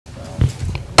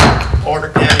Order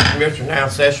County Commissioner now in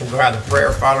session. Go have the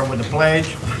prayer followed with the pledge.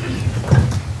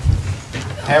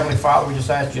 Heavenly Father, we just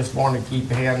ask you this morning to keep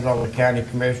your hands on the county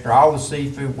commissioner, all the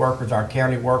seafood workers, our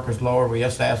county workers, Lord. We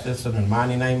just ask this in the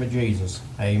mighty name of Jesus.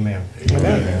 Amen.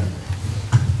 Amen.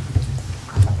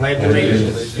 I pledge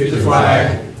allegiance to the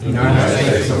flag of the United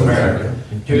States of America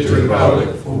and to the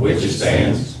republic for which it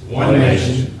stands, one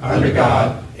nation, under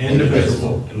God,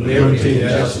 indivisible, with liberty and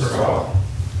justice for all.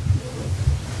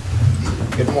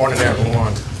 Good morning,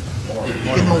 everyone.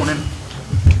 Good morning.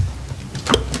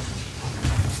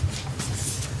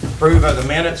 Approve of the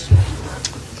minutes.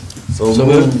 So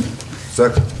moved.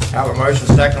 Second. Have a motion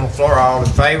second on the floor. All in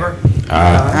favor?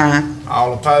 Aye.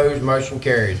 All opposed? Motion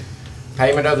carried.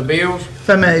 Payment of the bills.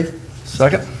 So moved.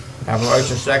 Second. Have a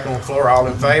motion second on the floor. All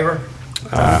in favor?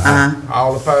 Aye.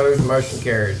 All opposed? Motion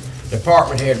carried.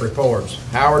 Department head reports.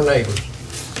 Howard Neighbors.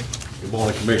 Good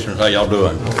morning, Commissioners. How y'all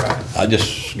doing? I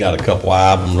just got a couple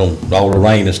items on all the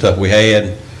rain and stuff we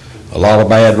had. A lot of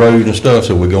bad roads and stuff,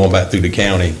 so we're going back through the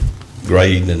county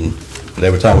grading, and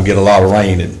every time we get a lot of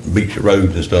rain, it beats the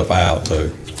roads and stuff out.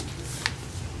 So,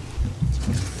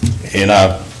 in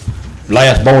our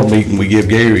last board meeting, we give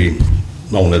Gary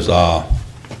on his time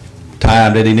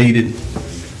that he needed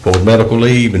for his medical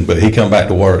leave, but he come back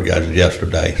to work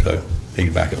yesterday, so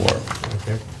he's back at work.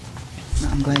 Okay.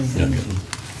 I'm glad.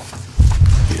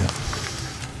 Yeah.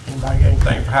 Anybody got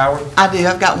anything for Howard? I do.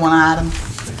 I've got one item.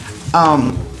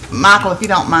 Michael, if you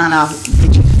don't mind, I'll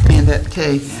get you to stand up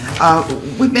too.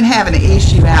 We've been having an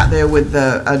issue out there with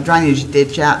the drainage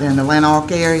ditch out there in the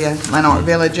Lanark area, Lanark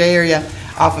Village area,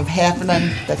 off of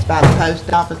Heffernan. That's by the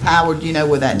post office. Howard, do you know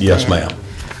where that's Yes, at? ma'am.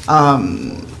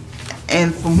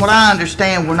 And from what I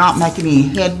understand, we're not making any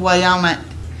headway on it.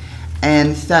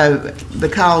 And so,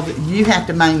 because you have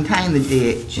to maintain the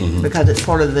ditch, because it's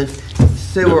part of the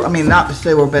sewer, I mean, not the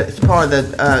sewer, but it's part of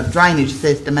the drainage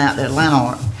system out there at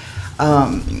Lanark.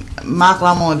 Michael,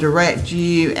 I'm going to direct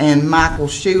you and Michael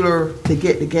Schuler to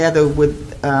get together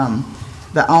with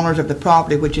the owners of the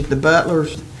property, which is the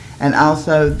Butlers, and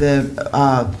also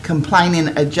the complaining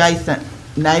adjacent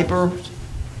neighbors,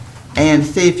 and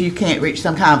see if you can't reach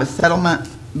some kind of a settlement,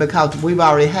 because we've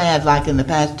already had, like in the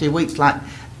past 2 weeks, like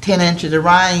 10 inches of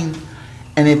rain,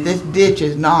 and if this ditch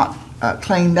is not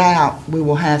cleaned out, we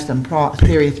will have some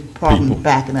serious problems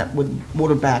backing up, with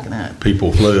water backing up.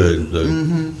 People flood.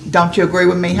 Don't you agree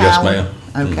with me, Yes, Howard?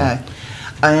 ma'am. Okay.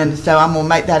 And so I'm gonna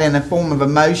make that in the form of a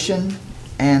motion,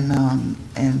 and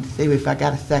see if I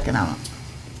got a second on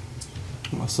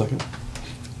it. My second.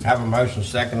 Have a motion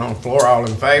second on the floor. All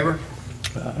in favor?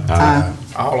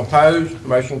 All opposed?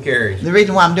 Motion carries. The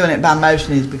reason why I'm doing it by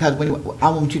motion is because I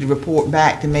want you to report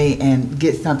back to me and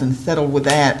get something settled with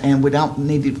that, and we don't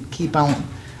need to keep on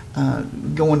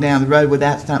going down the road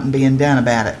without something being done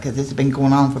about it, because it's been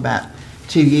going on for about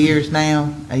 2 years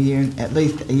now, at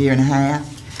least a year and a half,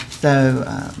 so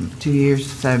 2 years.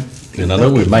 So. And I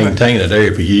know we've maintained it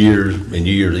there for years and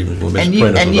years, even when Mr. Prentice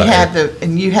was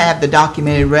And you have the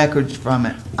documented records from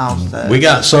it also. We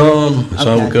got some we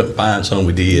Okay. couldn't find, some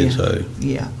we did, Yeah. so.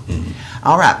 Yeah.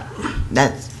 All right.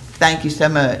 Thank you so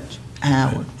much,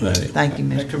 Howard. Right. Thank you,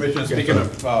 Hey, Mr. Commissioner, speaking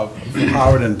of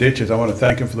Howard and ditches, I want to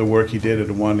thank him for the work he did at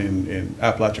the one in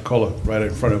Apalachicola, right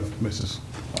in front of Mrs.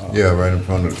 Yeah, right in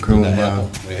front of the Coon They Mine.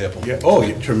 help 'em. Yeah, oh,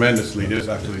 yeah, tremendously. There's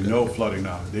actually no flooding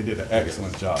now. They did an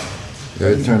excellent job. Yeah,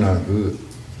 it turned out good.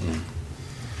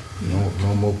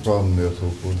 No more problem there so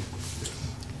far.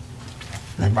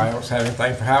 Anybody else have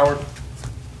anything for Howard?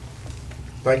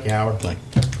 Thank you, Howard. Thank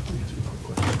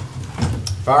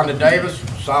Fonda Davis,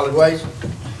 Solid Waste.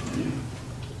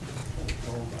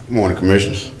 Good morning,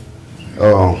 Commissioners.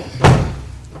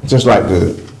 Just like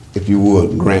to, if you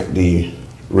would, grant the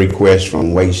request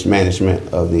from Waste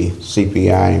Management of the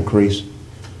CPI increase,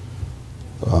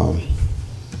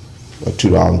 a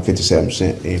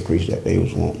 $2.57 increase that they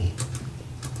was wanting.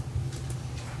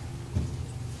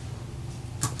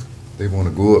 They want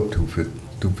to go up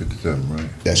 257, right?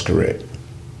 That's correct.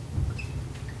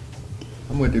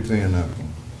 How much they paying now for?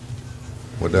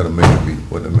 What that'll make it be?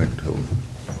 What that make it total?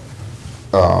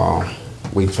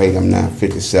 We pay them now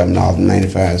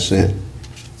 $57.95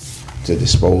 to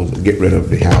dispose, get rid of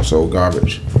the household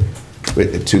garbage.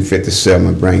 With the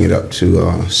 $2.57, bring it up to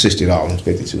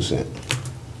 $60.52.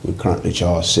 We currently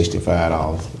charge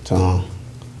 $65 a ton.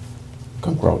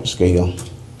 Come across the scale.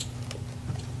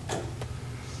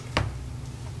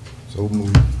 So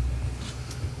moved.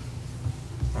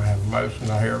 I have a motion.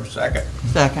 I hear a second.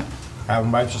 Second. I have a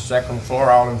motion second on the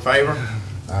floor. All in favor?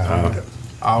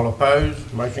 All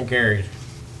opposed? Motion carries.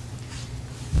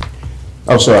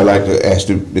 Also, I'd like to ask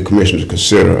the Commissioner to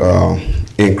consider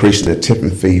increasing the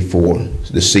tipping fee for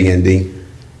the C&D.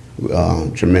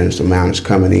 Tremendous amount is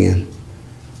coming in,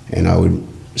 and our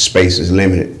space is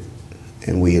limited,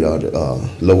 and we are the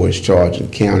lowest charging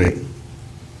county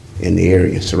in the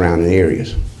area, surrounding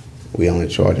areas. We only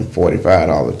charging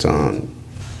 $45 a ton,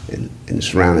 and the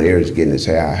surrounding areas getting as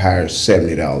high as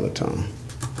 $70 a ton.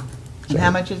 And how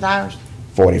much is ours?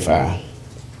 45.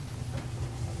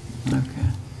 Okay.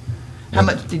 How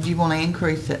much did you want to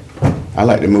increase it I'd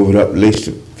like to move it up at least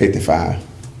to 55.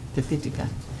 to 55?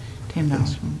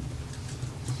 $10.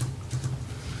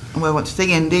 Well, what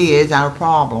C&D is our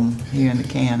problem here in the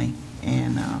county,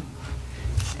 and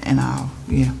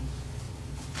yeah.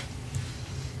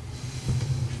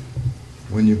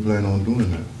 When you plan on doing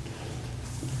that?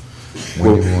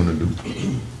 When you wanna do?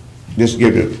 Just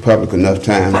give the public enough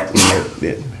time, that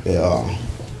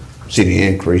see the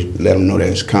increase, let them know that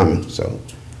it's coming, so,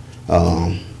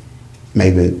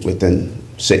 maybe within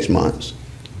 6 months.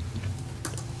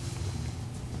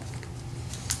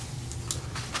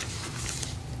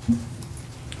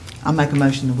 I'll make a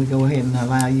motion that we go ahead and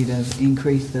allow you to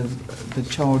increase the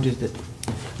charges that,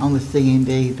 on the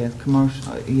C&D, the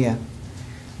commercial,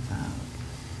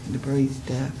 debris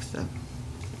stuff, so.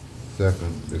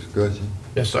 Second discussion.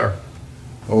 Yes, sir.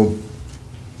 Oh,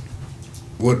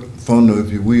 what fund,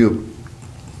 if you will,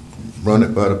 run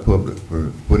it by the public,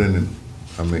 for put in it,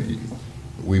 I mean,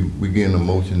 we getting a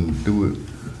motion to do it,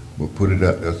 but put it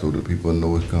out there so that people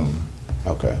know it's coming.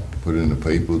 Okay. Put it in the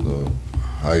papers or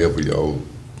however y'all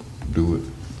do it,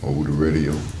 over the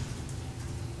radio.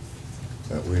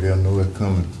 That way they'll know it's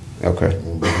coming. Okay.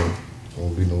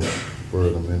 Won't be no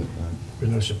further minute,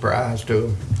 There's no surprise to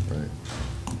them. right?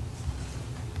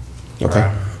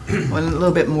 Okay. Well, a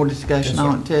little bit more discussion Yes, sir.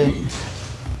 on it too.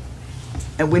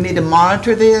 And we need to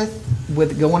monitor this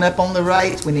with going up on the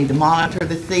rates. We need to monitor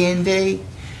the C&D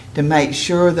to make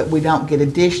sure that we don't get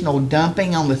additional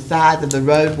dumping on the sides of the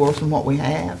road worse than what we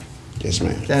have. Yes,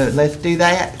 ma'am. So let's do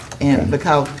that, and Okay.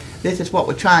 because this is what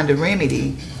we're trying to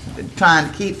remedy, trying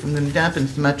to keep from them dumping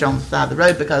so much on the side of the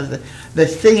road, because the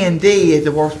C&D is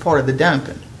the worst part of the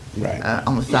dumping. Right.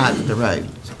 On the sides of the roads.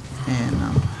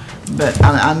 And, but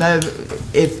I know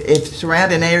if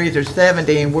surrounding areas are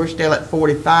 70 and we're still at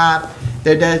 45,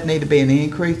 there does need to be an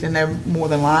increase in there more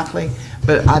than likely.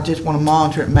 But I just want to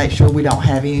monitor it and make sure we don't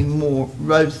have any more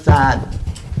roadside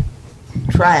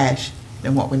trash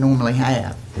than what we normally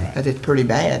have. Right. Because it's pretty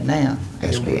bad now.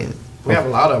 That's It correct. is. We have a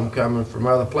lot of them coming from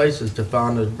other places to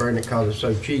find us, bring it because it's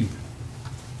so cheap.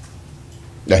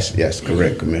 That's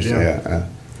correct, Commissioner.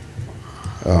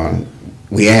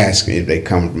 We ask if they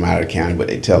come from out of the county, but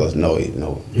they tell us no,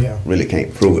 Yeah. really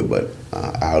can't prove it, but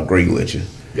I agree with you.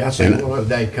 Yeah, I seen And- one other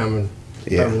day coming,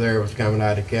 Yeah. over there, was coming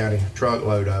out of the county,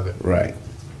 truckload of it. Right.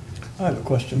 I have a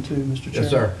question too, Mr. Chairman. Yes,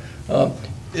 sir.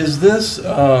 Is this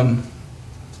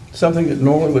something that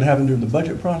normally would happen during the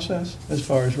budget process as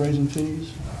far as raising fees?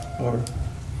 Or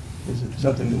is it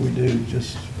something that we do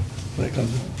just when it comes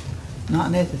to? Not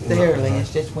necessarily,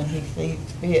 it's just when he sees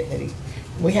fit that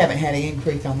we haven't had an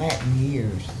increase on that in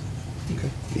years. Okay,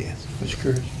 Yes. just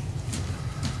curious.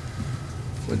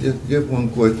 But just one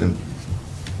question.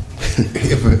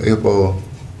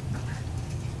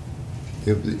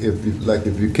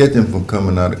 If you catch them from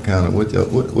coming out of county, what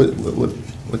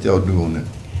y'all do on that?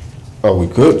 Oh, we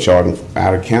could charge them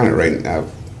out of county right now.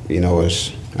 I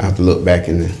have to look back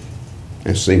and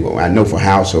see what, I know for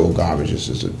household garbage, this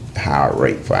is a higher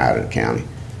rate for out of the county.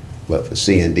 But for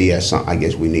C&D, that's something I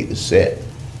guess we need to set.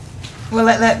 Well,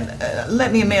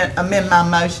 let me amend my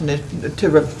motion to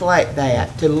reflect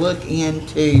that, to look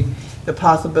into the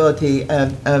possibility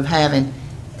of having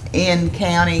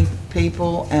in-county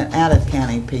people and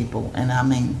out-of-county people. And I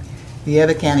mean, the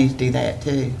other counties do that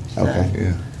too. So- Okay.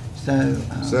 Yeah. So,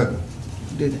 Second.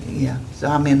 yeah, so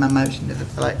I amend my motion to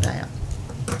reflect that.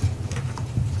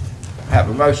 Have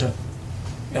a motion.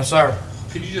 Yes, sir.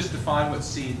 Could you just define what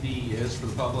C&D is for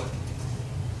the public?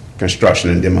 Construction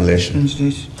and demolition,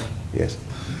 yes.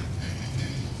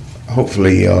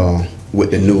 Hopefully,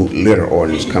 with the new litter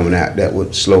ordinance coming out, that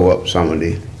would slow up some of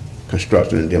the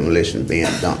construction and demolition being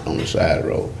dumped on the side of the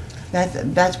road.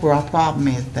 That's where our problem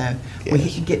is though. We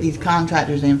Yes. should get these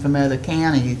contractors in from other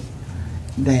counties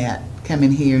that come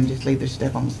in here and just leave their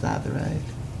stuff on the side of the road.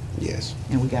 Yes.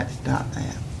 And we got to stop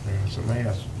that. It's a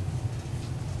mess.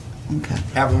 Okay.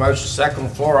 Have a motion second on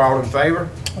the floor, all in favor?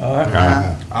 All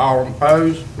right. All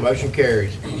opposed, motion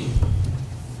carries.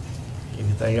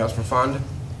 Anything else for Fonda?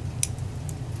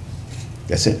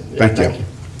 That's it. Yeah, Thank thank you.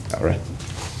 All right.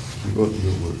 You go to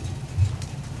good work.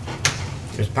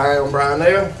 Ms. Pam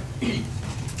Brownell?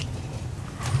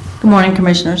 Good morning,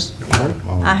 Commissioners.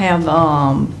 I have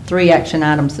 3 action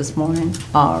items this morning.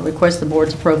 Request the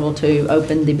board's approval to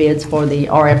open the bids for the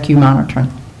RFQ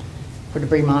monitoring, for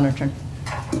debris monitoring.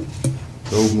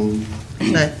 So moved.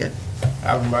 Second.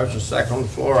 Have a motion second on the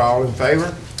floor, all in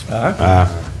favor?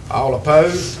 Aye. All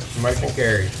opposed? Motion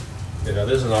carries. You know,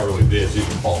 this is not really bids, these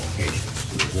are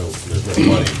qualifications. There's no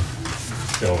money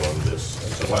shown on this.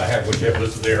 And so what you have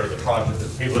listed there are the projects,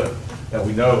 the people that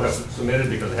we know have submitted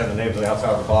because they have the names on the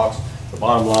outside of the box. The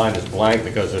bottom line is blank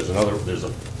because there's a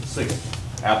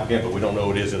 6th applicant, but we don't know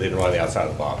who it is, and they didn't write on the outside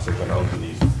of the box. They're gonna open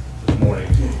these this morning.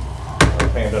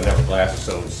 Pam doesn't have her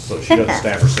glasses, so she doesn't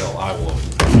stamp herself. I will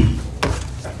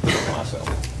myself.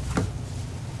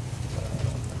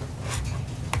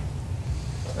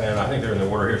 And I think they're in the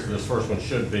order here, so this first one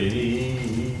should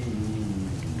be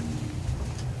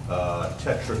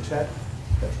Tetra Tech.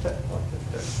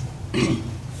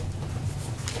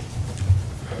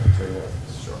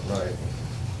 Right.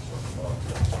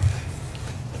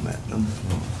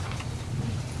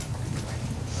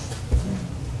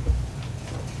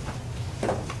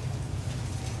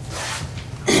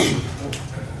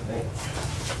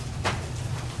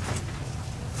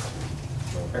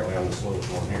 Apparently I'm the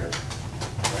slowest one here. I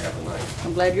got the knife.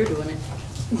 I'm glad you're doing it.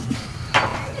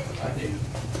 I do.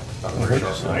 I'm very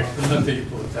sharp knife. None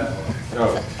people with that one. No.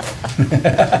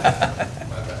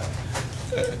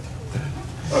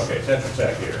 Okay, Tetra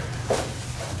Tech here.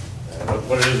 And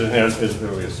what it is in here is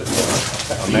really a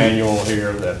manual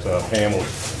here that Pam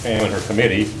and her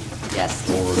committee Yes.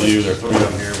 will review. There are 3 of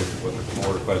them here with the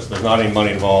board requests. There's not any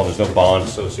money involved, there's no bond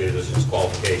associated, this is just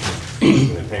qualifications.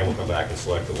 And then Pam will come back and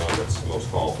select the one that's most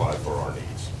qualified for our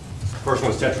needs. First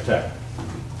one is Tetra Tech.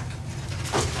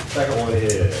 Second one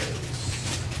is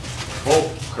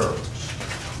Volkers.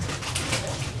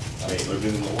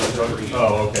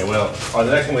 Oh, okay, well,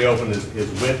 the next one we opened is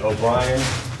Witt O'Brien.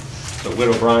 So Witt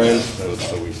O'Brien, so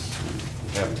we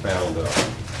haven't found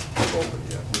Volker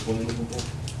yet. Which one are you looking for?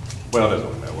 Well, it doesn't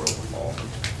really matter, we're open all.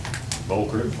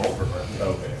 Volker, right?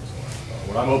 Okay, excellent.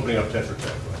 Well, I'm opening up Tetra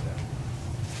Tech right now.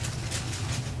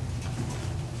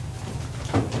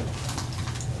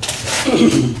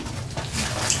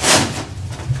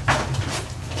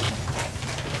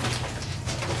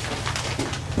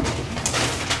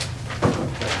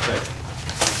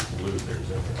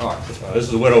 All right, this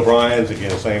is Witt O'Brien's,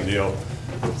 again, same deal,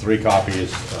 3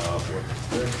 copies. All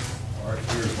right,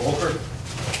 here's Volker.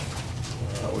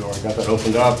 We already got that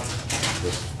opened up,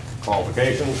 this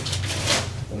qualifications.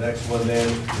 The next one then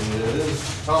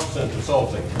is Thompson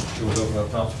Consulting. She was opening up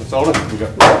Thompson Consulting. We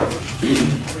got 3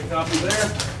 copies there.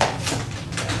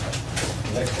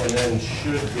 The next one then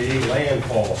should be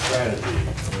Landfall Strategy.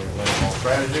 Landfall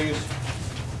Strategies.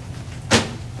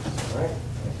 All right,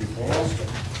 thank you, Pam.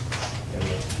 And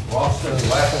Ralston, the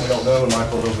last one we don't know, and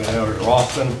Michael will be out at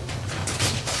Ralston.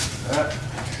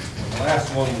 The last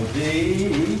one would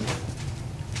be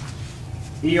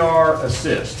ER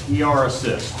Assist. ER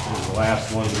Assist is the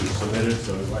last one we submitted,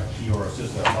 so it's like ER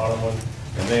Assist, that bottom one.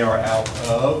 And they are out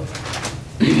of,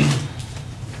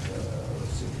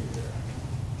 let's see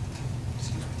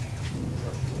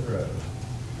here.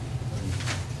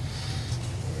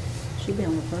 She'll be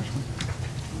on the first one.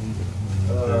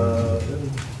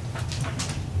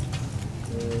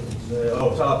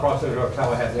 Approximately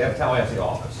Tallahassee. They have a Tallahassee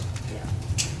office.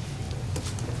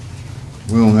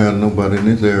 We don't have nobody in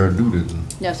this area do this.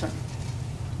 Yes, sir.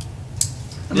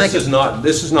 This is not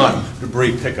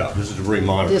debris pickup. This is debris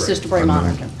monitoring. This is debris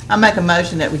monitoring. I make a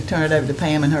motion that we turn it over to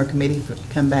Pam and her committee to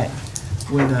come back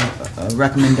with a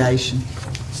recommendation.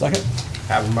 Second?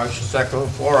 Have a motion second on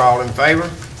the floor, all in favor?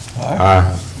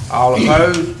 Aye. All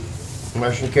opposed?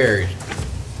 Motion carries.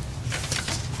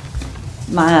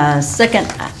 My second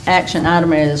action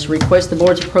item is request the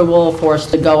board's approval for us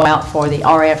to go out for the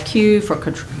RFQ for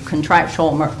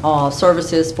contractual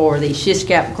services for the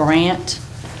SHISCAP grant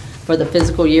for the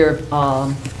fiscal year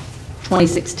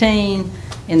 2016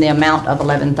 in the amount of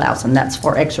 $11,000. That's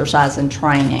for exercise and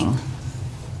training.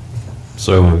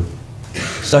 So moved.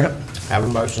 Second? Have a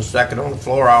motion second on the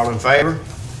floor, all in favor?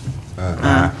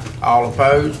 All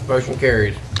opposed? Motion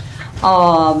carries.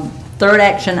 Third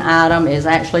action item is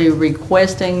actually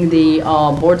requesting the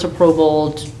board's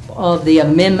approval of the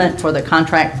amendment for the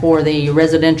contract for the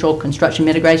residential construction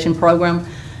mitigation program,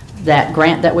 that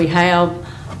grant that we have,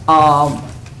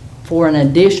 for an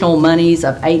additional monies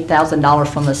of $8,000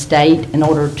 from the state in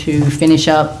order to finish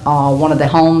up one of the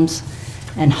homes.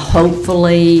 And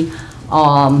hopefully,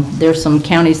 there's some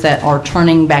counties that are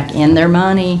turning back in their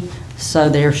money, so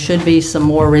there should be some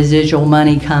more residual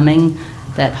money coming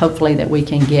that hopefully that we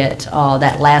can get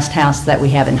that last house that we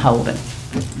have in Holden.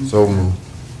 So moved.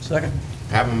 Second?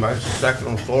 Have a motion second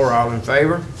on the floor. All in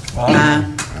favor?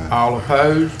 Aye. All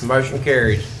opposed? Motion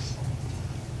carries.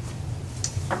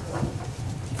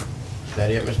 Is that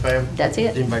it, Ms. Pam? That's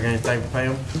it. Anybody got anything for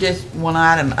Pam? Just one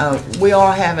item, we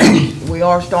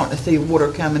are starting to see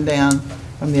water coming down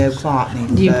from the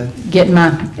O'Clockney, You so. getting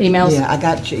my emails? Yeah, I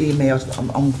got your emails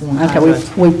on Point Okay, Hydro.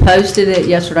 we posted it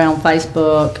yesterday on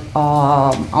Facebook,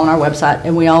 on our website,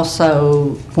 and we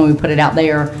also, when we put it out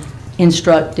there,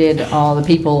 instructed the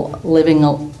people living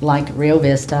like Rio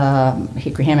Vista,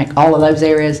 Hickory Hammock, all of those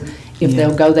areas, if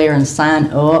they'll go there and sign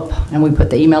up, and we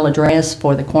put the email address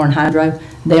for the Corn Hydro,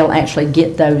 they'll actually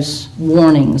get those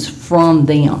warnings from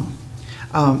them.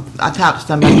 I talked to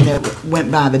somebody that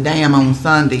went by the dam on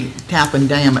Sunday, Tappan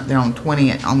Dam up there on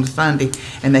 20th on Sunday,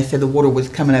 and they said the water was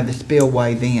coming out of the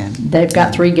spillway then. They've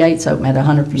got 3 gates open at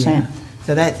 100%.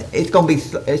 So it's gonna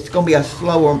be a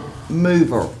slow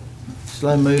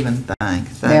moving thing,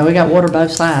 so. Yeah, we got water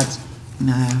both sides.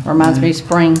 No. Reminds no. me of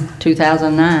spring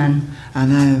 2009. I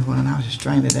know, when I was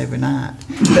stranded every night.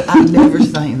 But I've never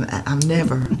seen that. I've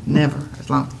never, as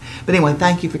long. But anyway,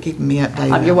 thank you for keeping me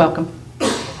updated. You're welcome.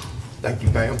 Thank you,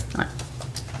 Pam.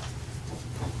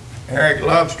 Eric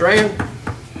Lovestrand?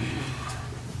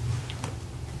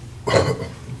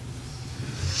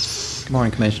 Good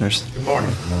morning, Commissioners. Good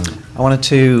morning. I wanted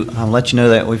to let you know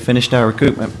that we finished our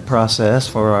recruitment process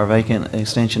for our vacant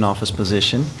extension office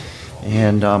position,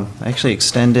 and actually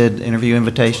extended interview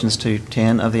invitations to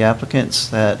 10 of the applicants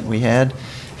that we had,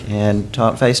 and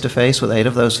talked face-to-face with 8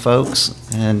 of those folks,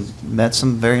 and met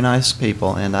some very nice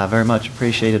people, and I very much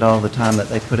appreciated all the time that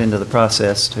they put into the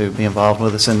process to be involved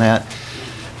with us in that.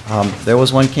 There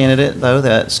was one candidate, though,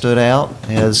 that stood out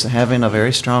as having a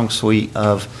very strong suite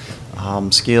of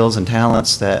skills and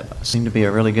talents that seem to be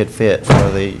a really good fit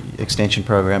for the extension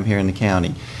program here in the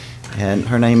county. And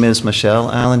her name is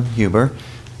Michelle Allen Huber.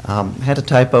 Had a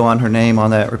typo on her name on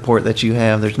that report that you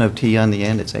have. There's no T on the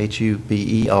end. It's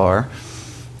Huber.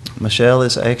 Michelle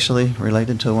is actually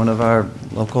related to one of our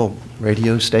local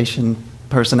radio station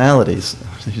personalities.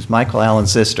 She's Michael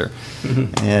Allen's sister.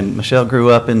 And Michelle grew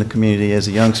up in the community as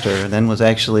a youngster and then was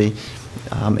actually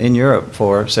in Europe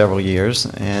for several years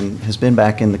and has been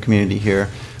back in the community here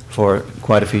for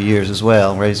quite a few years as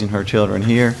well, raising her children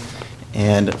here,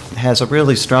 and has a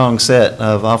really strong set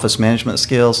of office management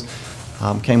skills.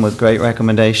 Came with great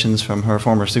recommendations from her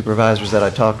former supervisors that I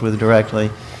talked with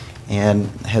directly, and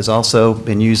has also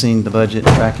been using the budget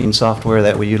tracking software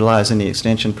that we utilize in the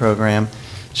extension program.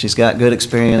 She's got good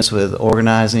experience with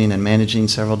organizing and managing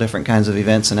several different kinds of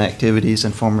events and activities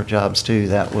and former jobs too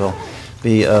that will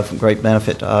be of great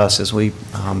benefit to us as we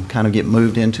kind of get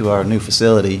moved into our new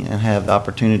facility and have the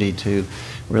opportunity to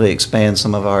really expand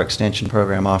some of our extension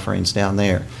program offerings down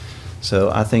there.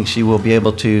 So I think she will be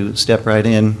able to step right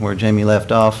in where Jamie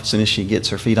left off as soon as she gets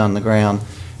her feet on the ground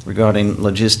regarding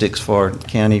logistics for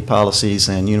county policies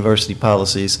and university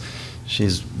policies.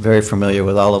 She's very familiar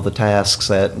with all of the tasks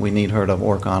that we need her to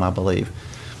work on, I believe.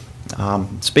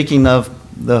 Speaking of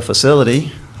the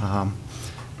facility,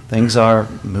 things are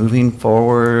moving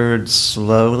forward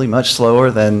slowly, much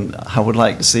slower than I would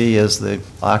like to see as the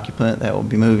occupant that will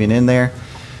be moving in there.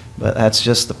 But that's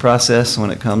just the process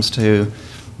when it comes to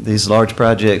these large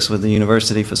projects with the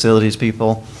university facilities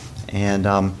people. And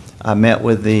I met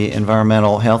with the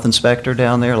environmental health inspector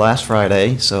down there last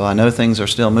Friday, so I know things are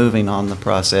still moving on the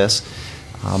process.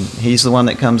 He's the one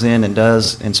that comes in and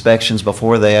does inspections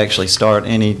before they actually start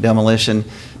any demolition,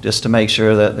 just to make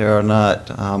sure that there are not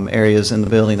areas in the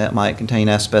building that might contain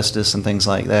asbestos and things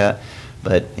like that.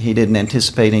 But he didn't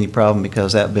anticipate any problem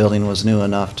because that building was new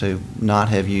enough to not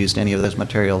have used any of those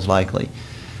materials likely.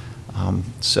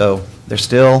 So they're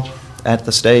still at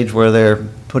the stage where they're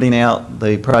putting out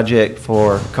the project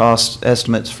for cost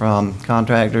estimates from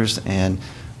contractors, and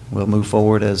we'll move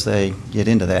forward as they get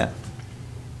into that.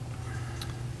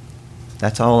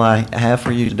 That's all I have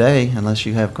for you today, unless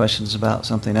you have questions about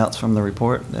something else from the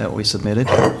report that we submitted.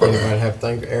 Anybody have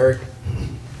things, Eric?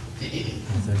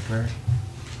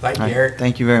 Thank you, All right, Eric.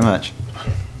 thank you very much.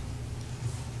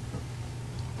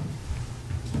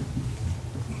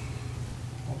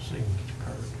 Let's see,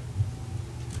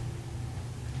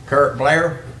 Kurt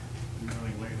Blair?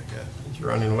 He's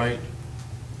running late.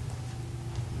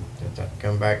 Let that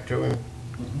come back to him.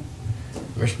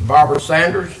 Mr. Barbara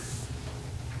Sanders?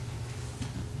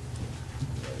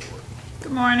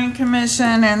 Good morning,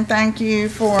 Commission, and thank you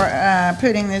for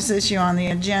putting this issue on the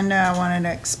agenda. I wanted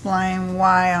to explain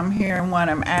why I'm here and what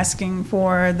I'm asking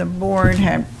for.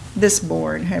 This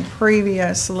board had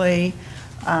previously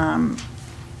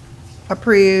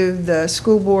approved the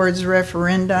school board's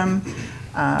referendum,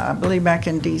 I believe back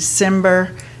in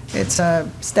December, It's a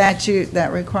statute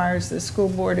that requires the school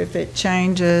board, if it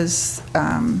changes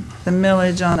the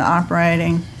millage on the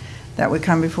operating, that would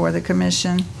come before the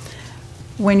commission.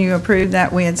 When you approved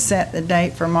that, we had set the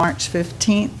date for March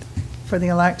 15th for the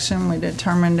election. We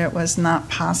determined it was not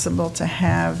possible to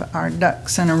have our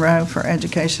ducks in a row for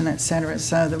education, et cetera.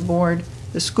 So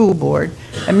the school board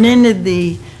amended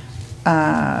the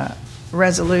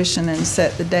resolution and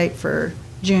set the date for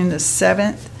June the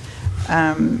 7th.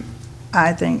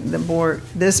 I think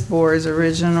this board's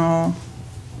original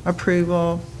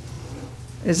approval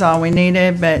is all we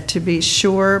needed, but to be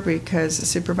sure, because the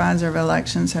supervisor of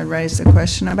elections had raised a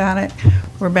question about it,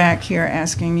 we're back here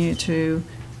asking you to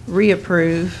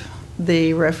reapprove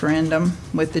the referendum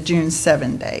with the June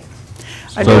 7 date.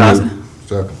 I do also-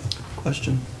 Second.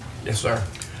 Question. Yes, sir.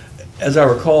 As I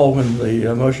recall, when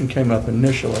the motion came up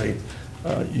initially,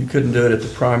 you couldn't do it at the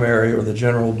primary or the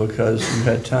general because you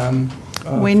had time.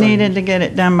 We needed to get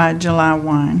it done by July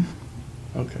 1,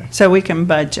 Okay. so we can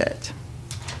budget.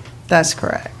 That's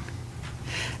correct.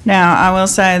 Now, I will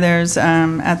say there's,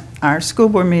 at our school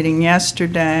board meeting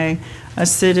yesterday,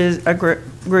 a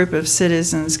group of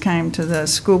citizens came to the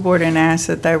school board and asked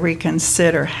that they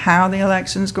reconsider how the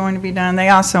election's going to be done. They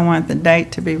also want the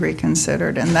date to be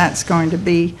reconsidered, and that's going to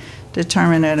be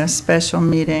determined at a special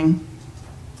meeting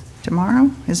tomorrow,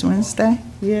 is Wednesday?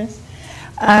 Yes.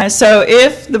 So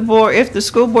if the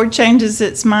school board changes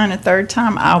its mind a third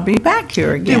time, I'll be back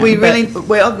here again. Do we really,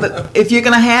 but if you're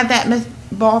gonna have that, Ms.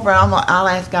 Barbara, I'll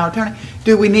ask our attorney,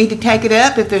 do we need to take it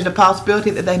up if there's a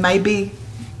possibility that they may be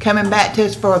coming back to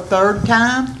us for a third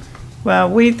time?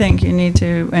 Well, we think you need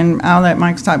to, and I'll let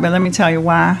Mike talk, but let me tell you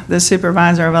why. The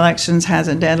supervisor of elections has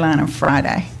a deadline of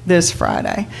this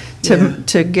Friday,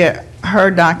 to get her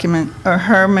document, or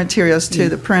her materials to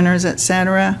the printers, et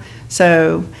cetera.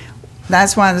 So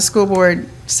that's why the school board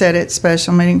set its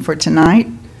special meeting for tonight,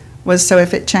 was so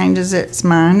if it changes its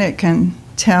mind, it can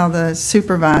tell the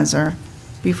supervisor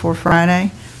before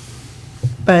Friday.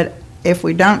 But if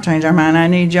we don't change our mind, I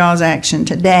need y'all's action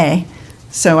today,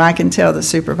 so I can tell the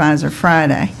supervisor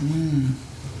Friday.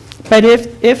 But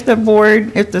if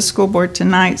the school board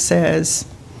tonight says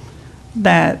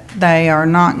that they are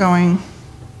not going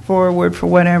forward for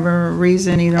whatever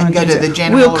reason, either And on go to Tuesday, the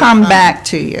general we'll or come something? back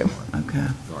to you. Okay.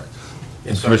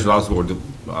 Commissioner Osborne,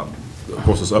 of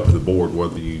course, it's up to the board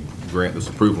whether you grant this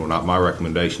approval or not. My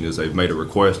recommendation is they've made a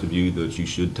request of you that you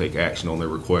should take action on their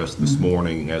request this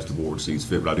morning as the board sees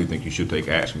fit, but I do think you should take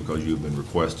action because you've been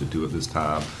requested to at this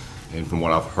time. And from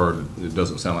what I've heard, it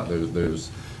doesn't sound like there's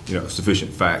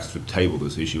sufficient facts to table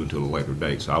this issue until a later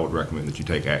date. So I would recommend that you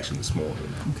take action this morning.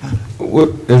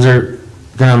 Is there,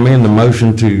 can I amend the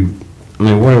motion to,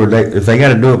 whatever date, if they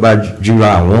got to do it by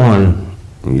July 1,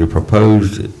 you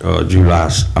proposed June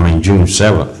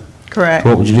 7th. Correct.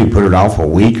 What would you do, put it off a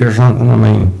week or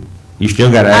something? You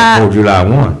still got to act for July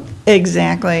 1.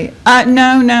 Exactly.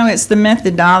 No, it's the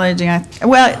methodology.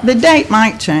 Well, the date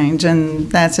might change,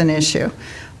 and that's an issue.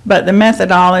 But the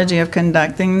methodology of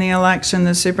conducting the election,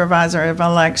 the supervisor of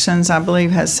elections, I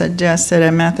believe, has suggested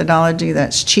a methodology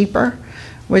that's cheaper,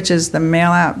 which is the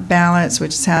mail-out ballots,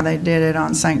 which is how they did it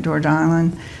on St. George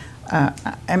Island.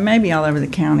 And maybe all over the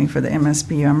county for the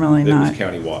MSBU, I'm really not. It was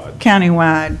countywide.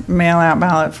 Countywide mail-out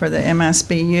ballot for the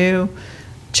MSBU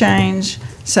change,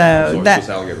 so that. It's just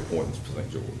Alligator Point and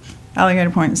St. George. Alligator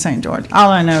Point and St. George.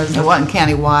 All I know is. It wasn't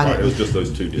countywide. Right, it was just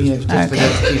those two Yeah, districts. just for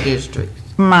those two districts.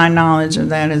 My knowledge of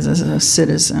that is as a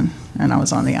citizen, and I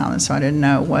was on the island, so I didn't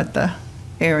know what the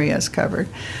areas covered.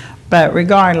 But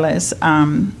regardless,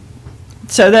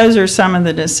 so those are some of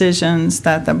the decisions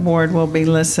that the board will be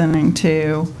listening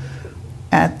to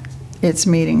at its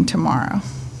meeting tomorrow.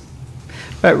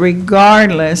 But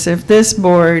regardless, if this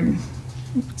board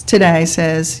today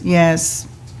says, yes,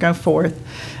 go forth,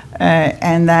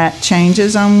 and that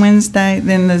changes on Wednesday,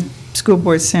 then the school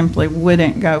board simply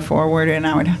wouldn't go forward, and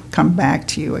I would come back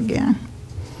to you again.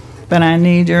 But I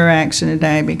need your action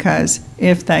today, because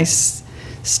if they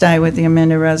stay with the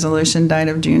amended resolution date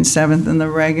of June 7th and the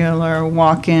regular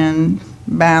walk-in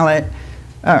ballot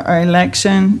or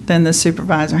election, then the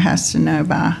supervisor has to know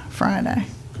by Friday.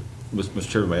 Mr.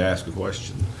 Chairman, may I ask a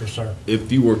question? Yes, sir.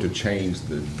 If you were to change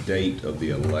the date of the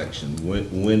election,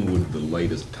 when would the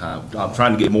latest time? I'm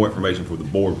trying to get more information for the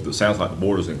board, because it sounds like the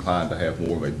board is inclined to have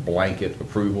more of a blanket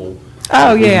approval.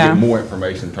 Oh, If we can yeah. get more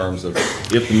information in terms of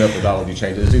if the methodology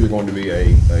changes. It's either going to be a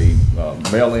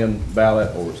mail-in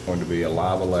ballot or it's going to be a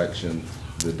live election.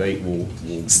 The date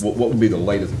what would be the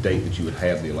latest date that you would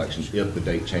have the election if the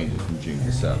date changes from June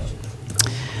the 7th?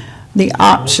 The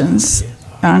options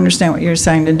I understand what you're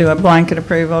saying, to do a blanket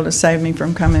approval to save me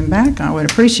from coming back. I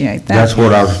would appreciate that. That's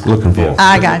what I was looking for.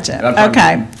 I gotcha. I'm trying to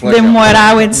Okay. flesh Then out what the-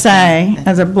 I would say,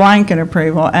 as a blanket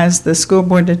approval, as the school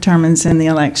board determines in the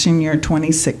election year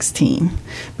 2016,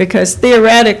 because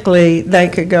theoretically, they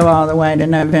could go all the way to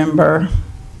November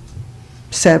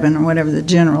 7, or whatever the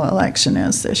general election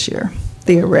is this year,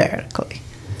 theoretically.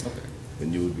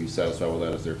 And you would be satisfied with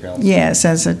that as their counsel? Yes,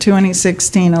 as a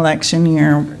 2016 election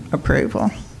year approval.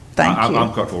 Thank I'm you.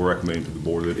 comfortable recommending to the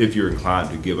board that if you're inclined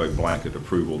to give a blanket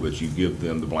approval, that you give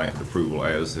them the blanket approval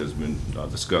as has been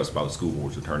discussed by the school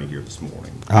board's attorney here this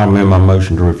morning. I'll amend my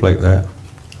motion to reflect that.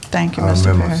 Thank you, I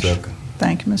Mr. amend my Parrish. second.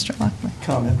 Thank you, Mr. Lockley.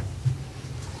 Comment?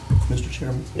 Mr.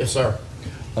 Chairman? Yes, sir.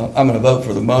 I'm going to vote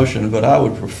for the motion, but I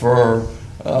would prefer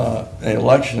an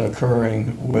election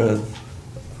occurring with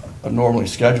a normally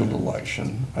scheduled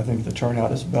election. I think the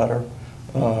turnout is better.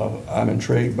 I'm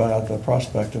intrigued by the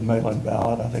prospect of mail-in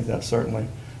ballot. I think that's certainly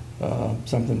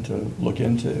something to look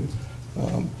into.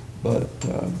 But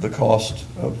the cost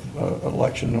of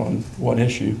election on one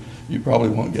issue, you probably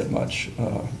won't get much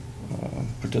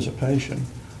participation,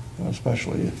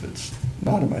 especially if it's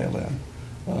not a mail-in.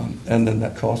 And then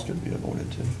that cost could be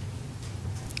avoided too.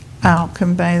 I'll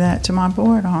convey that to my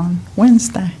board on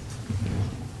Wednesday.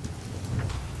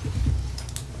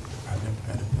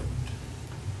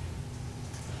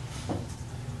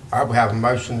 All right, we have a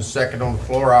motion and a second on the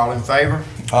floor. All in favor?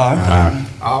 Aye.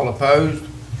 All opposed?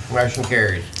 Motion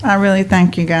carries. I really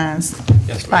thank you guys.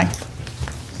 Yes, ma'am. Bye.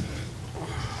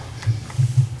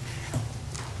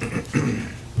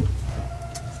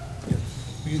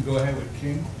 We can go ahead with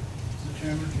King, Mr.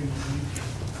 Chairman.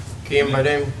 Kim,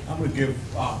 madam? I'm going to give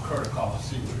Kurt a call and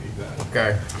see what he got.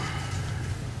 Okay.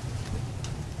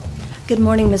 Good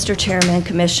morning, Mr. Chairman,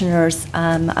 Commissioners.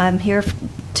 I'm here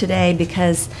today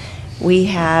because we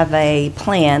have a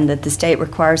plan that the state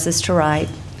requires us to write.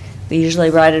 We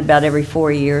usually write it about every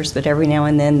 4 years, but every now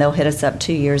and then they'll hit us up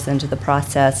 2 years into the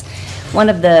process. One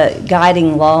of the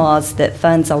guiding laws that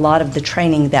funds a lot of the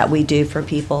training that we do for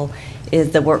people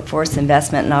is the Workforce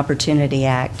Investment and Opportunity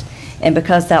Act. And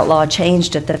because that law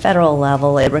changed at the federal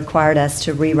level, it required us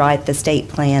to rewrite the state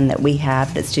plan that we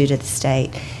have that's due to the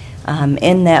state.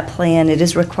 In that plan, it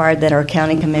is required that our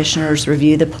county commissioners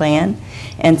review the plan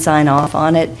and sign off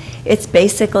on it. It's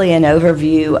basically an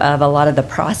overview of a lot of the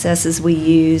processes we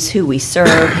use, who we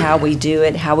serve, how we do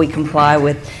it, how we comply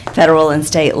with federal and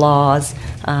state laws.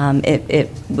 It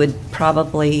would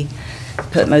probably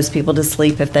put most people to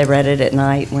sleep if they read it at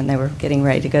night when they were getting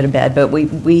ready to go to bed. But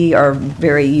we are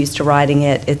very used to writing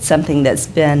it. It's something that's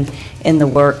been in the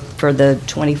work for the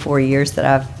 24 years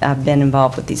that I've been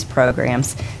involved with these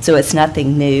programs. So it's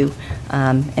nothing new.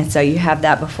 And so you have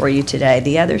that before you today.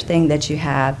 The other thing that you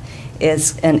have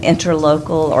is an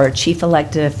interlocal or a chief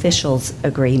elected officials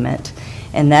agreement.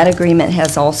 And that agreement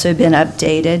has also been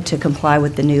updated to comply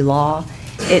with the new law.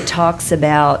 It talks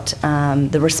about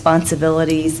the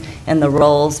responsibilities and the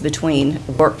roles between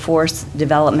workforce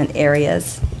development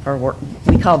areas, or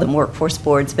we call them workforce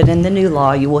boards, but in the new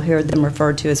law you will hear them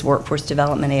referred to as workforce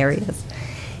development areas,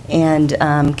 and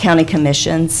county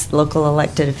commissions, local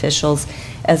elected officials,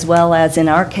 as well as, in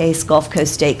our case, Gulf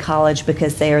Coast State College,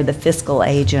 because they are the fiscal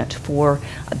agent for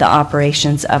the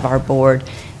operations of our board.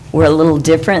 We're a little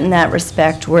different in that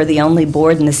respect. We're the only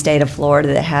board in the state of Florida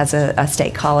that has a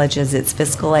state college as its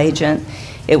fiscal agent.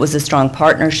 It was a strong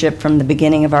partnership from the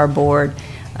beginning of our board.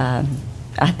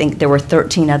 I think there were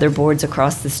 13 other boards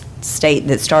across the state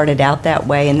that started out that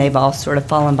way, and they've all sort of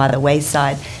fallen by the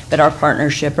wayside. But our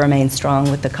partnership remains strong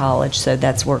with the college, so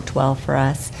that's worked well for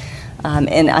us.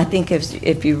 And I think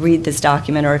if you read this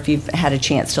document, or if you've had a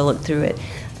chance to look through it,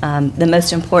 the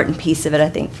most important piece of it, I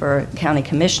think, for county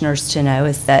commissioners to know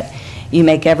is that you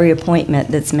make every appointment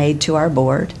that's made to our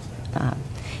board,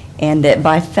 and that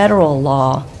by federal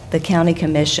law, the county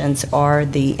commissions are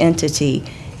the entity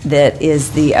that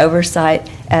is the oversight,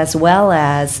 as well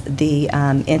as the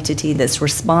entity that's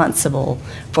responsible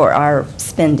for our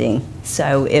spending.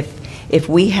 So if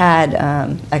we had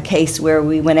a case where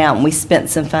we went out and we spent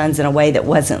some funds in a way that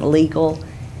wasn't legal,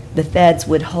 the feds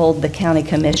would hold the county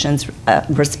commissions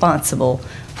responsible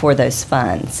for those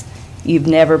funds. You've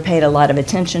never paid a lot of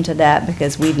attention to that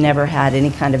because we've never had any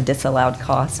kind of disallowed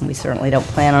costs, and we certainly don't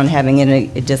plan on having any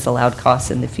disallowed costs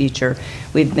in the future.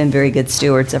 We've been very good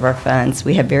stewards of our funds.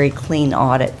 We have very clean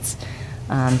audits,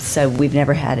 so we've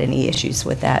never had any issues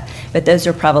with that. But those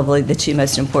are probably the two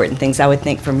most important things I would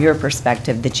think from your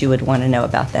perspective that you would want to know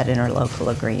about that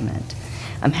interlocal agreement.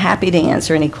 I'm happy to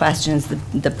answer any questions.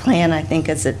 The plan, I think,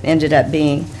 as it ended up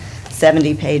being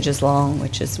 70 pages long,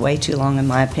 which is way too long in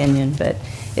my opinion, but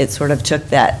it sort of took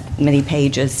that many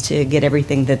pages to get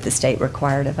everything that the state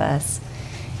required of us.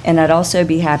 And I'd also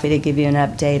be happy to give you an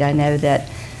update. I know that,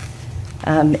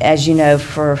 as you know,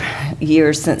 for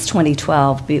years since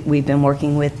 2012, we've been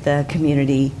working with the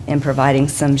community in providing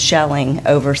some shelling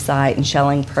oversight and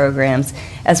shelling programs,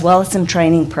 as well as some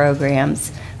training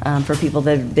programs for people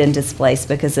that have been displaced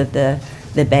because of the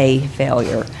bay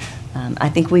failure. I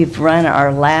think we've run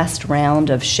our last round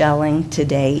of shelling to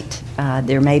date.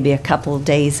 There may be a couple of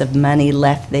days of money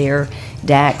left there.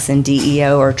 DAX and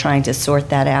DEO are trying to sort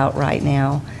that out right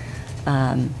now.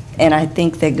 And I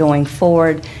think that going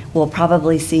forward, we'll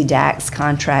probably see DAX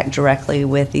contract directly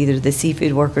with either the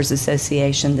Seafood Workers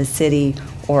Association, the city,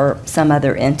 or some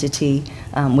other entity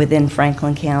within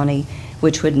Franklin County,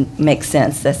 which would make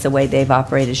sense. That's the way they've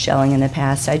operated shelling in the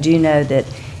past. I do know that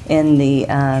in the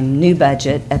new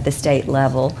budget at the state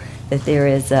level, that there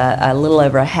is a little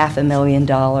over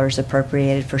 $500,000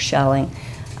 appropriated for shelling.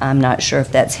 I'm not sure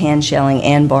if that's hand shelling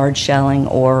and barge shelling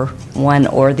or one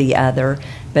or the other,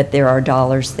 but there are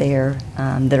dollars there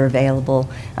that are available.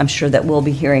 I'm sure that we'll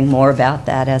be hearing more about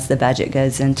that as the budget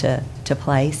goes into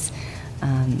place.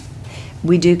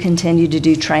 We do continue to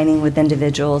do training with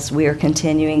individuals. We are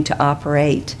continuing to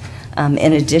operate,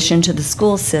 in addition to the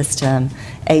school system,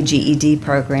 a GED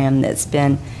program that's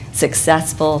been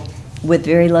successful with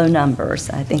very low numbers.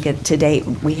 I think to date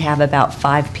we have about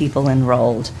 5 people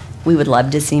enrolled. We would love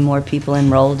to see more people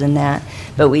enrolled in that,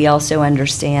 but we also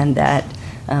understand that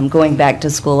going back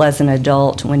to school as an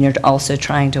adult when you're also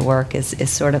trying to work is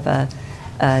sort of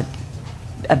a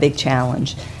big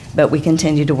challenge. But we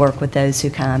continue to work with those who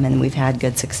come, and we've had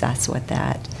good success with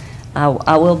that.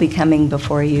 I will be coming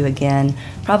before you again,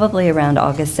 probably around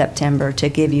August, September, to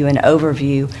give you an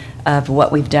overview of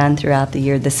what we've done throughout the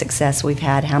year, the success we've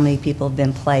had, how many people have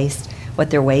been placed, what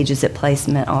their wages at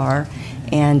placement are,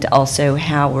 and also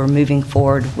how we're moving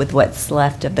forward with what's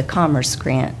left of the Commerce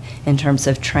Grant in terms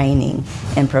of training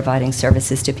and providing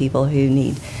services to people who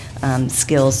need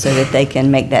skills so that they can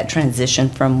make that transition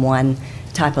from one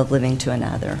type of living to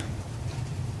another.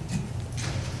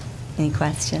 Any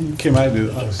questions? Kim, I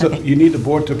do. So Okay. you need the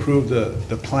board to approve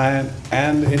the plan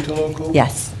and the interlocal?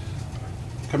 Yes.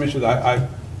 Commissioner, I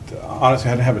honestly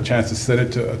hadn't had a chance to send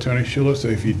it to Attorney Schuler, so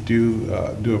if you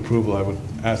do approval, I would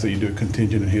ask that you do a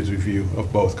contingent in his review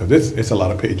of both, because it's a lot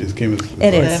of pages. Kim is.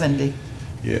 It is. 70.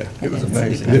 Yeah. It was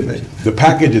amazing. The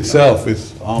package itself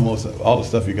is almost all the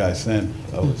stuff you guys sent.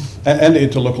 And the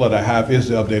interlocal that I have is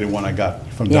the updated one I got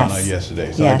from Donna Yes.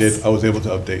 yesterday. So Yes. I was able to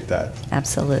update that.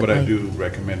 Absolutely. But I do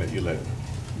recommend that you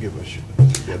give us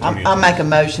the attorney. I'll make a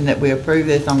motion that we approve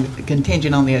this on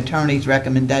contingent on the attorney's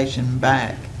recommendation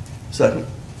back. Second.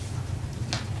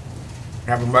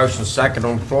 Have a motion second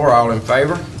on the floor. All in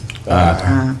favor?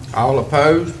 All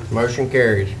opposed? Motion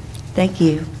carries. Thank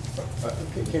you.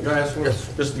 Can I ask,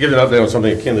 just to give an update on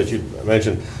something, Ken, that you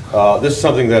mentioned. This is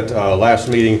something that last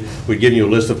meeting, we'd given you a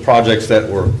list of projects that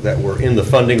were in the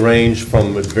funding range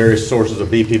from various sources of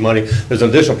BP money. There's an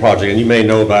additional project, and you may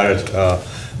know about it,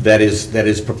 that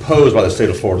is proposed by the state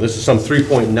of Florida. This is some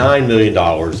 $3.9 million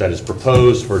that is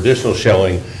proposed for additional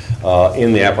shelling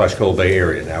in the Apalachicola Bay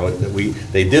area. Now,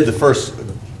 they did the first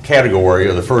category,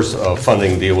 or the first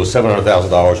funding deal was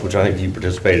 $700,000, which I think you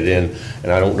participated in,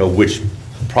 and I don't know which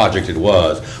project it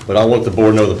was, but I want the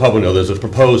board to know, the public know, there's a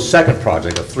proposed second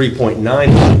project of $3.9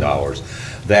 million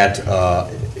that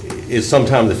is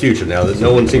sometime in the future. Now, that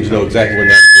no one seems to know exactly when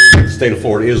that is. The state of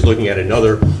Florida is looking at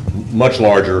another much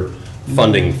larger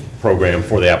funding program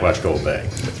for the Apalachicola Bay,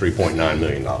 $3.9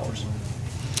 million.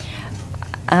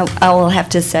 I will have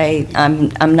to say,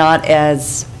 I'm not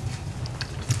as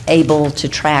able to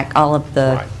track all of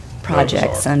the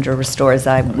projects under Restore as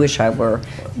I wish I were,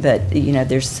 but, you know,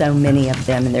 there's so many of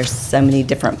them, and there's so many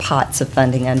different pots of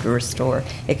funding under Restore.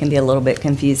 It can be a little bit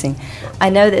confusing. I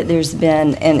know that there's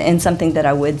been, and something that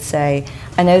I would say,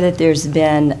 I know that there's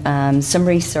been some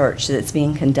research that's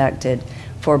being conducted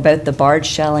for both the barge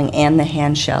shelling and the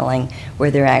hand shelling, where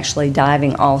they're actually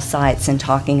diving all sites and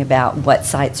talking about what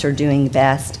sites are doing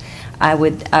best. I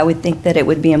would think that it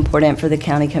would be important for the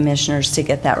county commissioners to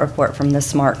get that report from the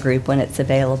SMART group when it's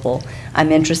available.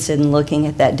 I'm interested in looking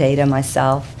at that data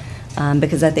myself,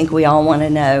 because I think we all want to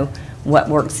know what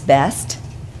works best,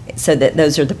 so that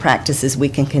those are the practices we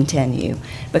can continue.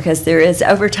 Because there is,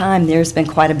 over time, there's been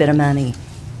quite a bit of money,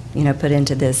 you know, put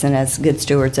into this, and as good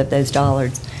stewards of those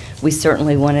dollars, we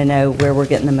certainly want to know where we're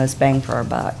getting the most bang for our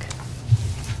buck.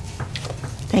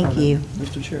 Thank you.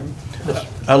 Mr. Chairman.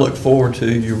 I look forward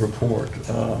to your report.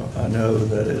 I know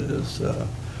that it is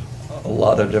a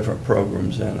lot of different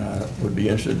programs, and I would be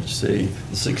interested to see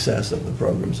the success of the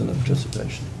programs and the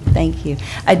participation. Thank you.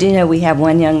 I do know we have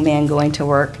one young man going to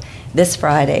work this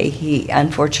Friday. He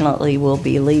unfortunately will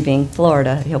be leaving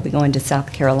Florida. He'll be going to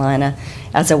South Carolina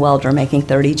as a welder, making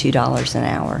 $32 an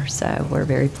hour. So we're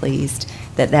very pleased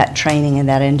that that training and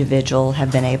that individual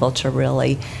have been able to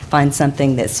really find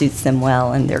something that suits them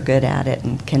well, and they're good at it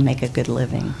and can make a good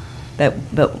living.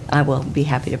 But I will be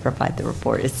happy to provide the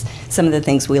report. It's some of the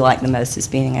things we like the most is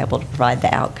being able to provide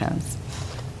the outcomes.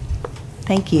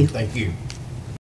 Thank you. Thank you.